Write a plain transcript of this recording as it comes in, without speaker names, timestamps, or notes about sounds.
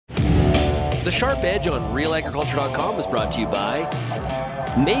The Sharp Edge on RealAgriculture.com is brought to you by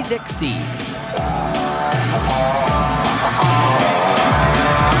Mazek Seeds.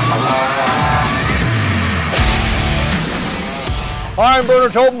 Hi, I'm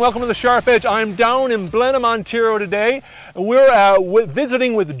Bernard Tobin. Welcome to the Sharp Edge. I'm down in Blenheim, Ontario today. We're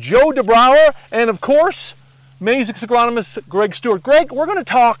visiting with Joe DeBrouwer and, of course, Mazek's agronomist Greg Stewart. Greg, we're going to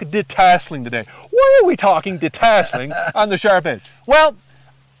talk detasseling today. Why are we talking detasseling on the Sharp Edge? Well,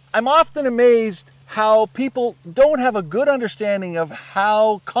 I'm often amazed how people don't have a good understanding of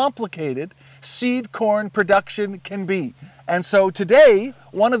how complicated seed corn production can be. And so today,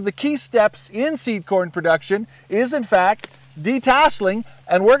 one of the key steps in seed corn production is, in fact, detasseling,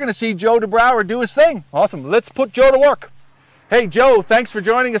 and we're going to see Joe DeBrouwer do his thing. Awesome. Let's put Joe to work. Hey, Joe, thanks for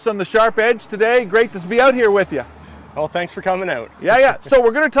joining us on the Sharp Edge today. Great to be out here with you. Well, thanks for coming out. Yeah. So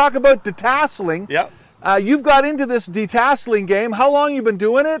we're going to talk about detasseling. Yep. You've got into this detasseling game. How long you been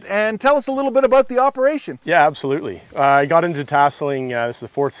doing it? And tell us a little bit about the operation. Yeah, absolutely. I got into detasseling, this is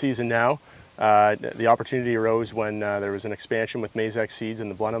the 4th season now. The opportunity arose when there was an expansion with Mazek Seeds in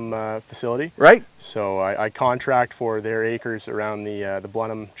the Blenheim facility. Right. So I contract for their acres around the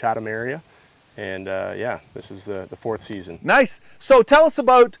Blenheim Chatham area. And yeah, this is the 4th season. Nice. So tell us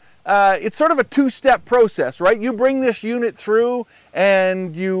about, it's sort of a two-step process, right? You bring this unit through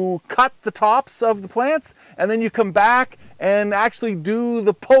and you cut the tops of the plants, and then you come back and actually do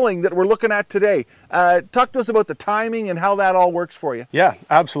the pulling that we're looking at today. Talk to us about the timing and how that all works for you. Yeah,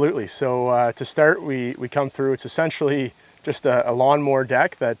 absolutely. So to start, we come through, it's essentially just a lawnmower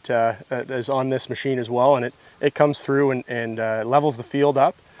deck that is on this machine as well, and it comes through and levels the field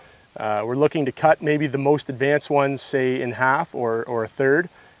up. We're looking to cut maybe the most advanced ones, say in half or a third,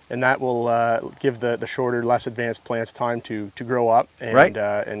 and that will give the shorter, less advanced plants time to grow up and, right.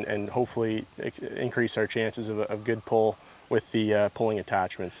 and hopefully increase our chances of good pull with the pulling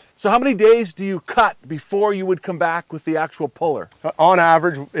attachments. So how many days do you cut before you would come back with the actual puller? On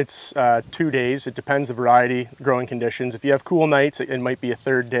average, it's 2 days. It depends the variety, growing conditions. If you have cool nights, it might be a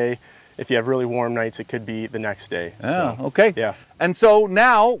 3rd day. If you have really warm nights, it could be the next day. Oh, so, okay. Yeah. And so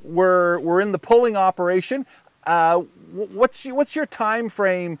now we're in the pulling operation. What's your time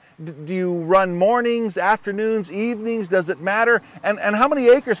frame? Do you run mornings, afternoons, evenings? Does it matter? And how many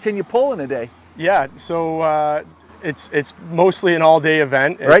acres can you pull in a day? Yeah. So it's mostly an all-day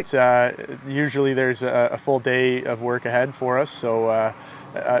event. Right. Usually there's a full day of work ahead for us. So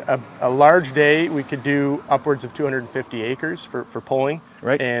a large day we could do upwards of 250 acres for pulling.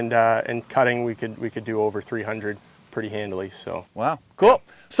 Right. And cutting we could do over 300 pretty handily. So wow, cool.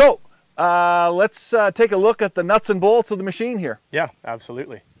 So let's take a look at the nuts and bolts of the machine here. Yeah,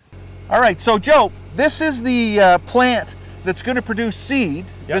 absolutely. All right, so Joe, this is the plant that's going to produce seed.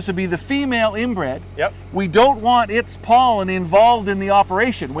 Yep. This would be the female inbred. Yep. We don't want its pollen involved in the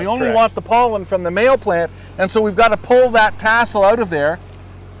operation. We only want the pollen from the male plant, and so we've got to pull that tassel out of there.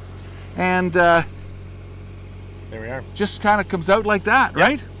 And there we are. Just kind of comes out like that,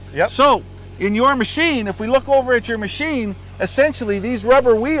 right? Yep. So in your machine, if we look over at your machine, essentially these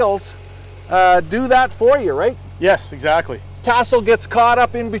rubber wheels do that for you, right? Yes, exactly. Tassel gets caught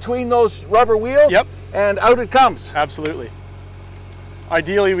up in between those rubber wheels. Yep. And out it comes. Absolutely.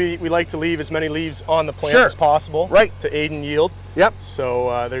 Ideally, we like to leave as many leaves on the plant Sure. as possible, right, to aid in yield. Yep.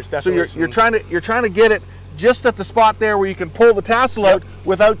 So there's definitely. So you're trying to get it just at the spot there where you can pull the tassel out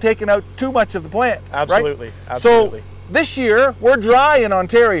without taking out too much of the plant. Absolutely. Right? Absolutely. So this year we're dry in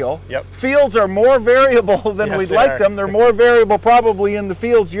Ontario. Yep. Fields are more variable than yes, we'd they like are. them. They're more variable probably in the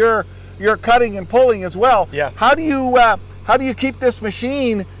fields you're cutting and pulling as well. Yeah. How do you keep this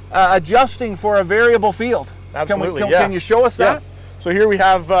machine adjusting for a variable field? Absolutely. Can you show us that? So here we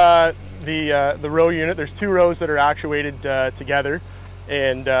have the row unit. There's 2 rows that are actuated together,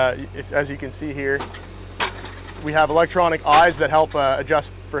 and as you can see here, we have electronic eyes that help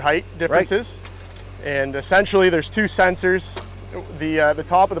adjust for height differences. Right. And essentially there's 2 sensors. The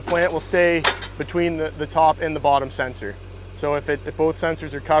top of the plant will stay between the top and the bottom sensor. So if both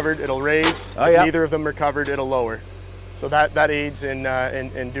sensors are covered, it'll raise. Oh, if yeah. neither of them are covered, it'll lower. So that aids in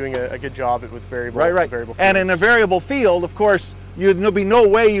doing a good job with variable variable fields. And in a variable field, of course, there'll be no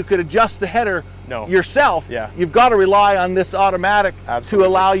way you could adjust the header yourself. Yeah. You've got to rely on this automatic to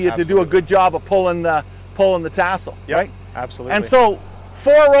allow you to do a good job of pulling the tassel. Yep. Right? Absolutely. And so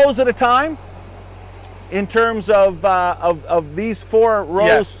 4 rows at a time. In terms of these 4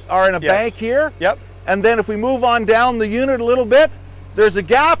 rows are in a bank here. Yep. And then if we move on down the unit a little bit, there's a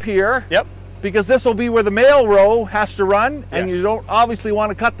gap here. Yep. Because this will be where the male row has to run, and you don't obviously want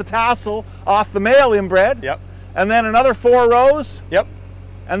to cut the tassel off the male inbred. Yep. And then another 4 rows. Yep.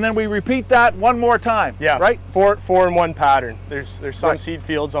 and then we repeat that one more time. Yeah, right? 4-in-1 pattern. There's some right. seed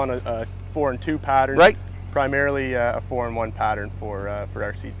fields on a 4-in-2 pattern. Right. Primarily a 4-in-1 pattern for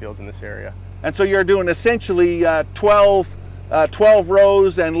our seed fields in this area. And so you're doing essentially 12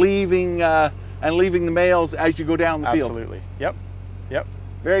 rows and leaving the males as you go down the field. Absolutely. Yep. Yep.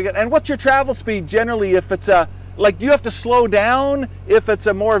 Very good. And what's your travel speed generally if it's a, like, do you have to slow down if it's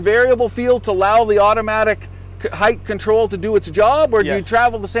a more variable field to allow the automatic height control to do its job, or do you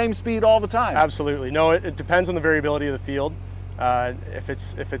travel the same speed all the time? Absolutely. No, it depends on the variability of the field. If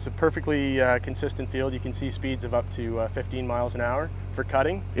it's a perfectly consistent field, you can see speeds of up to 15 miles an hour for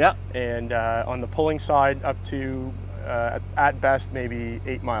cutting. Yeah. And on the pulling side, up to at best maybe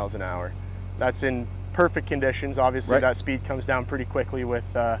 8 miles an hour. That's in perfect conditions. Obviously, that speed comes down pretty quickly with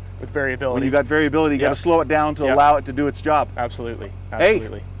variability. When you got variability, you got to slow it down to allow it to do its job. Absolutely.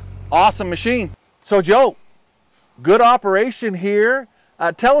 Absolutely. Hey, awesome machine. So Joe, good operation here.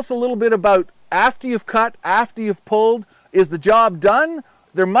 Tell us a little bit about after you've cut, after you've pulled. Is the job done?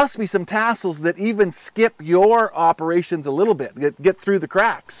 There must be some tassels that even skip your operations a little bit, get through the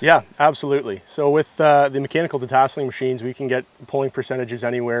cracks. Yeah, absolutely. So with the mechanical detasseling machines, we can get pulling percentages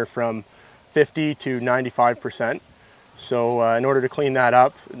anywhere from 50 to 95%. So in order to clean that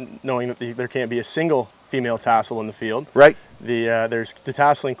up, knowing that there can't be a single female tassel in the field, right? There's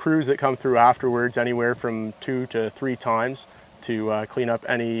detasseling crews that come through afterwards, anywhere from 2 to 3 times, to clean up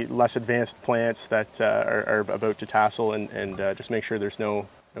any less advanced plants that are about to tassel and just make sure there's no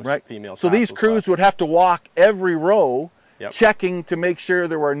female. So these crews would have to walk every row, checking to make sure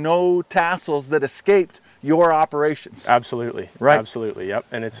there were no tassels that escaped your operations. Absolutely. Right. Absolutely. Yep.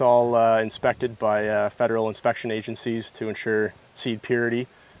 And it's all inspected by federal inspection agencies to ensure seed purity.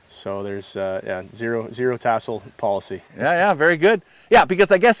 So there's zero tassel policy. Yeah, very good. Yeah,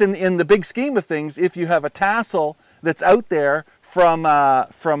 because I guess in the big scheme of things, if you have a tassel that's out there from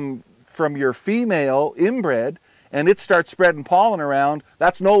your female inbred and it starts spreading pollen around,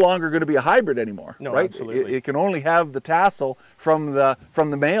 that's no longer going to be a hybrid anymore. No, right? absolutely. It can only have the tassel from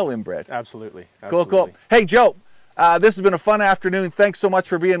the male inbred. Absolutely. Cool. Hey Joe, this has been a fun afternoon. Thanks so much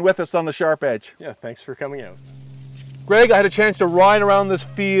for being with us on the Sharp Edge. Yeah, thanks for coming out. Greg, I had a chance to ride around this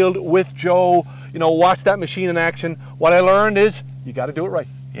field with Joe, watch that machine in action. What I learned is you got to do it right.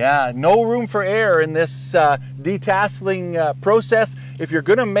 Yeah, no room for error in this detasseling process. If you're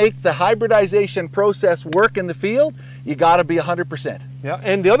going to make the hybridization process work in the field, you got to be 100%. Yeah,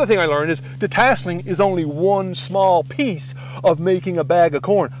 and the other thing I learned is detasseling is only one small piece of making a bag of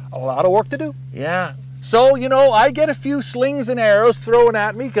corn. A lot of work to do. Yeah. So, I get a few slings and arrows thrown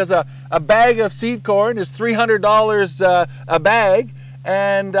at me because a bag of seed corn is $300 a bag.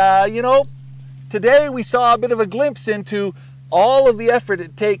 And, today we saw a bit of a glimpse into all of the effort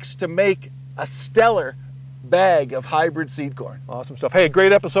it takes to make a stellar bag of hybrid seed corn. Awesome stuff. Hey,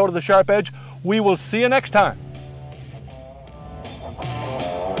 great episode of The Sharp Edge. We will see you next time.